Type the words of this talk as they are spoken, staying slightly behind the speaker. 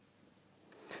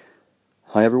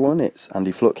Hi everyone, it's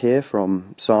Andy Fluck here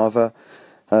from Sava.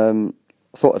 I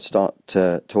thought I'd start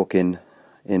talking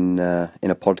in a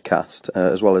podcast,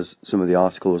 as well as some of the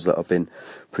articles that I've been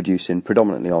producing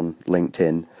predominantly on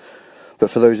LinkedIn. But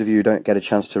for those of you who don't get a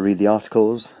chance to read the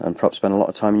articles and perhaps spend a lot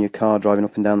of time in your car driving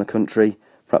up and down the country,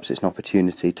 perhaps it's an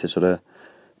opportunity to sort of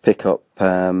pick up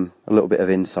a little bit of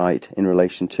insight in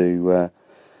relation to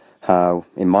how,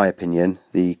 in my opinion,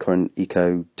 the current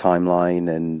eco timeline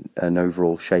and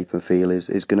overall shape and feel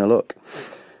is going to look.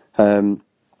 I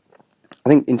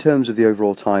think in terms of the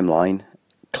overall timeline,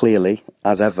 clearly,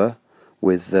 as ever,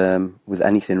 with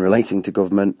anything relating to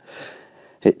government,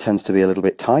 it tends to be a little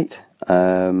bit tight.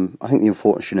 I think the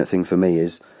unfortunate thing for me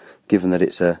is, given that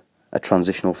it's a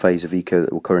transitional phase of eco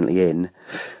that we're currently in,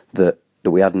 that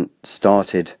we hadn't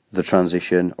started the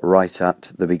transition right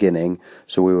at the beginning,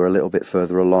 so we were a little bit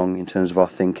further along in terms of our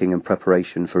thinking and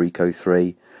preparation for Eco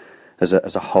 3 as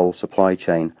a whole supply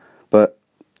chain. But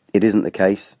it isn't the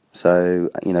case,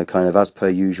 so, kind of as per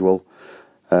usual,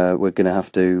 we're going to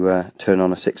have to turn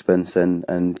on a sixpence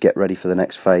and get ready for the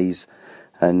next phase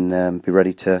and be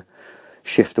ready to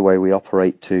shift the way we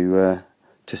operate to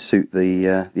suit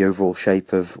the overall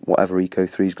shape of whatever Eco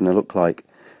 3 is going to look like.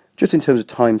 Just in terms of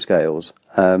timescales,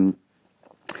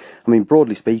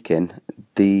 broadly speaking,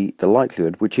 the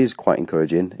likelihood, which is quite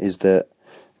encouraging, is that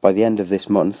by the end of this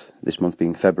month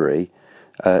being February,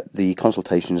 the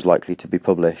consultation is likely to be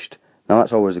published. Now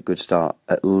that's always a good start.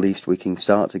 At least we can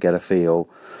start to get a feel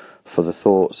for the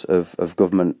thoughts of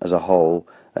government as a whole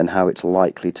and how it's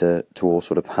likely to all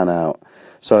sort of pan out.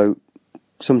 So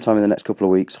sometime in the next couple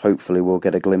of weeks, hopefully we'll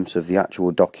get a glimpse of the actual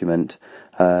document,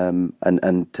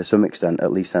 and to some extent,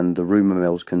 at least then the rumour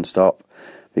mills can stop,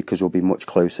 because we'll be much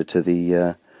closer to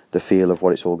the feel of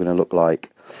what it's all going to look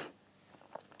like.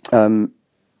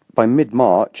 By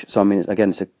mid-March, so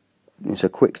again, it's a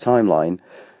quick timeline.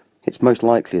 It's most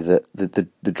likely that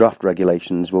the draft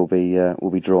regulations will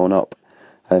be drawn up,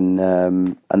 and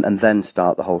then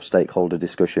start the whole stakeholder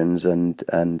discussions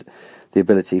and the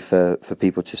ability for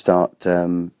people to start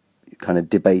kind of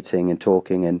debating and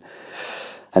talking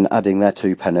and adding their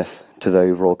two penneth to the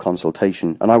overall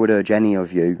consultation. And I would urge any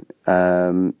of you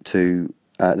that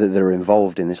are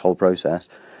involved in this whole process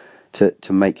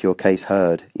to make your case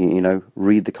heard.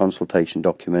 Read the consultation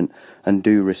document and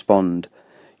do respond.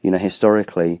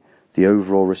 Historically, the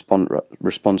overall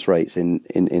response rates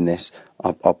in this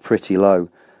are pretty low.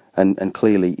 And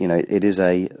clearly, it is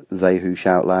a they who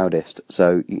shout loudest.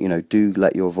 So, do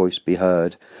let your voice be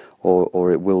heard,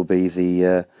 or it will be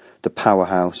the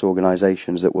powerhouse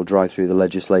organisations that will drive through the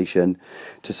legislation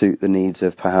to suit the needs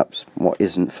of perhaps what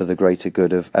isn't for the greater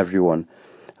good of everyone.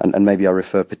 And maybe I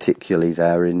refer particularly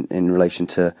there in relation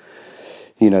to,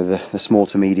 the small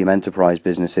to medium enterprise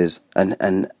businesses.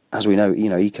 And as we know,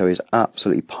 eco is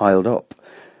absolutely piled up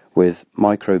with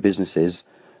micro businesses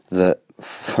that,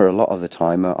 for a lot of the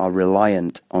time, are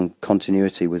reliant on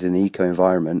continuity within the eco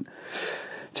environment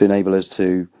to enable us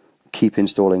to keep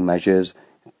installing measures,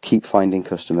 keep finding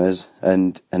customers,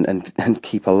 and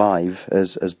keep alive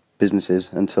as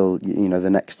businesses until the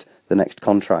next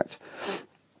contract.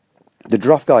 The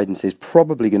draft guidance is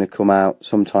probably going to come out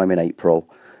sometime in April,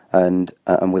 and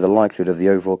with a likelihood of the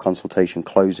overall consultation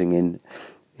closing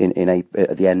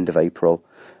at the end of April.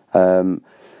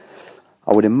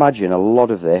 I would imagine a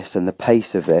lot of this and the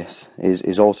pace of this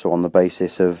is also on the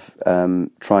basis of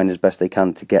trying as best they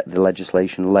can to get the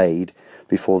legislation laid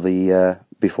before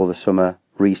the summer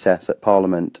recess at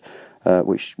Parliament,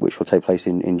 which will take place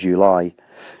in July.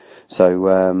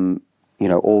 So,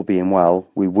 all being well,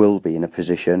 we will be in a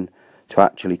position to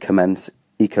actually commence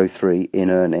Eco 3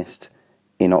 in earnest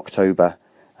in October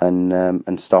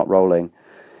and start rolling.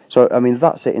 So,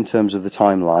 that's it in terms of the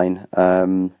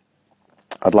timeline.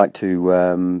 I'd like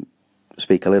to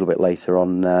speak a little bit later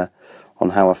on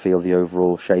how I feel the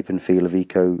overall shape and feel of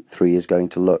Eco 3 is going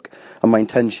to look. And my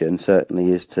intention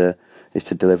certainly is to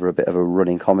deliver a bit of a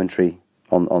running commentary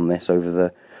on this over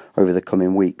the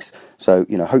coming weeks. So,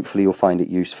 hopefully you'll find it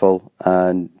useful,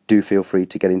 and do feel free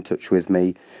to get in touch with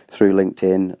me through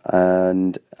LinkedIn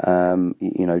and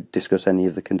discuss any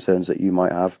of the concerns that you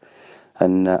might have,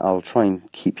 and I'll try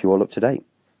and keep you all up to date.